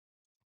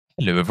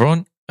Hello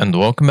everyone and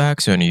welcome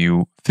back to a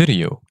new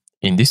video.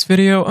 In this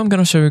video, I'm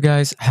gonna show you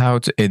guys how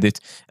to edit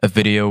a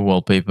video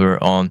wallpaper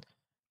on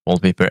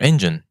Wallpaper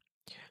Engine.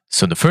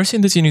 So the first thing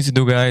that you need to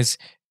do guys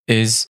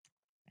is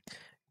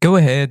go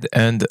ahead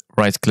and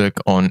right click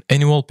on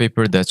any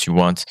wallpaper that you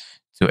want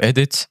to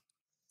edit.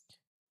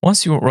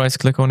 Once you right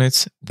click on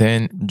it,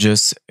 then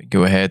just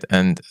go ahead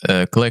and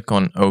click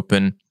on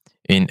open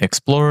in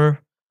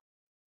Explorer.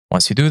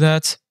 Once you do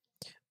that,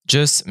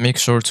 just make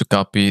sure to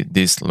copy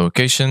this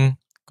location,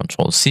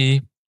 Control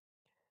C,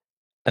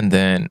 and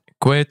then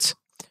quit.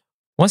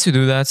 Once you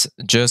do that,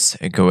 just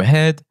go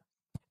ahead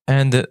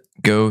and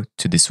go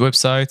to this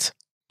website,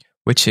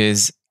 which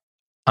is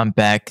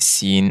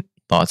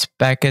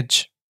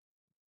unpackscene.package.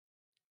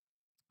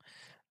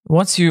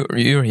 Once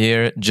you're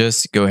here,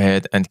 just go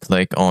ahead and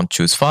click on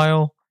choose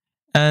file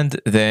and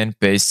then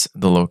paste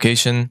the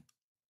location.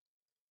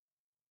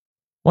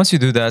 Once you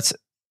do that,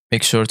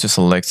 make sure to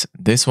select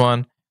this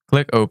one,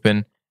 click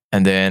open,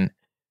 and then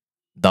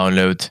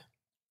download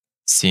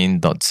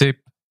scene.zip.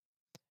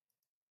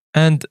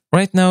 And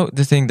right now,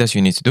 the thing that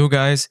you need to do,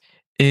 guys,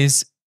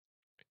 is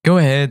go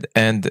ahead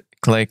and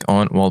click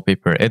on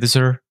Wallpaper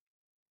Editor.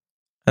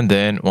 And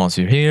then once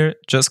you're here,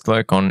 just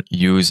click on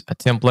Use a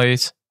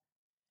Template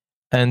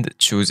and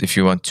choose if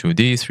you want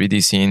 2D,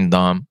 3D scene,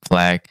 DOM,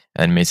 flag,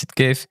 animated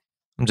GIF.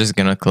 I'm just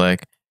gonna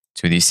click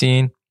 2D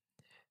scene,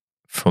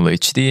 Full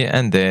HD,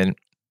 and then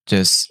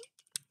just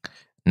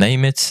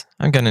name it.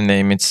 I'm gonna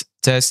name it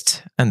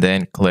Test, and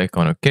then click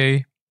on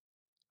OK.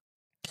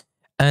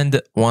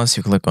 And once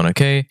you click on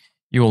OK,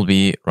 you will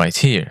be right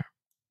here.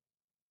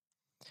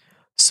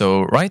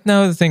 So right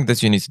now, the thing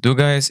that you need to do,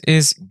 guys,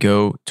 is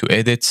go to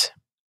Edit.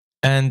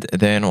 And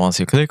then once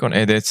you click on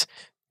Edit,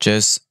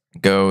 just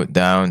go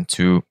down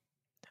to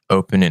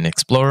Open in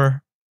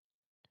Explorer.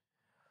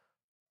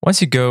 Once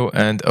you go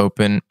and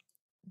open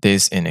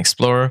this in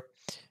Explorer,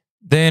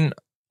 then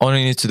all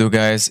you need to do,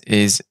 guys,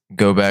 is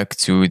go back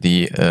to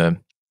the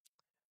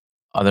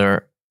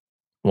other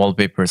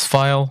wallpapers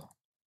file.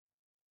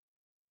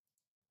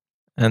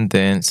 And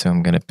then, so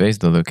I'm going to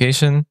paste the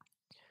location.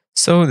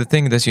 So the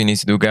thing that you need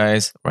to do,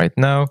 guys, right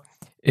now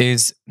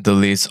is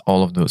delete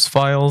all of those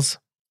files.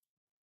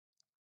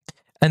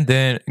 And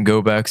then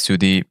go back to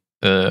the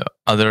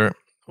other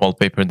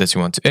wallpaper that you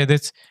want to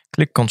edit.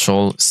 Click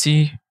Control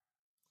C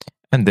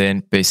and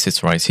then paste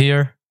it right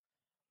here.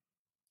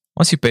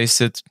 Once you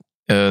paste it,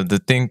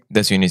 the thing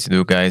that you need to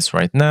do, guys,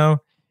 right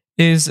now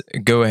is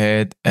go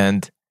ahead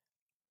and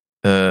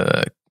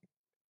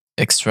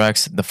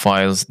extract the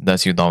files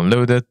that you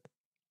downloaded.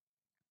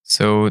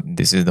 So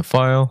this is the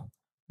file.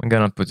 I'm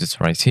gonna put it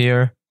right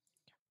here.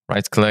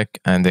 Right click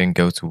and then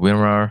go to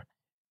WinRAR,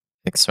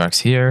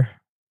 extract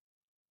here.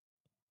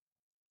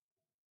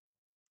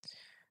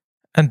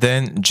 And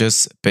then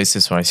just paste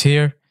this right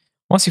here.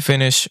 Once you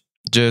finish,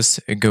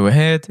 just go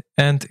ahead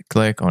and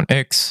click on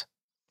X.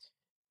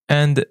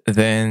 And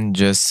then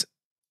just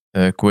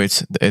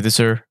quit the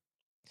editor.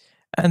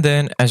 And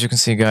then as you can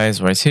see, guys,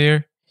 right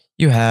here,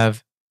 you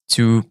have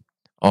two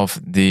of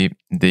the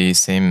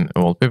same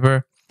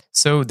wallpaper.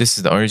 So this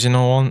is the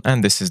original one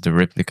and this is the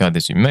replica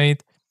that you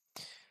made.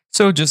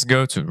 So just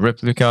go to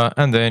replica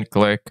and then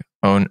click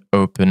on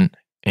open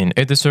in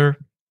editor.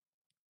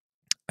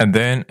 And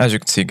then as you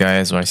can see,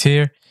 guys, right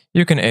here,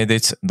 you can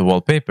edit the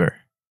wallpaper.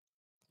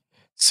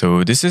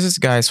 So this is it,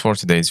 guys, for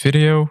today's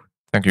video.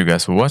 Thank you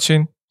guys for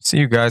watching. See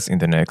you guys in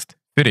the next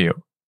video.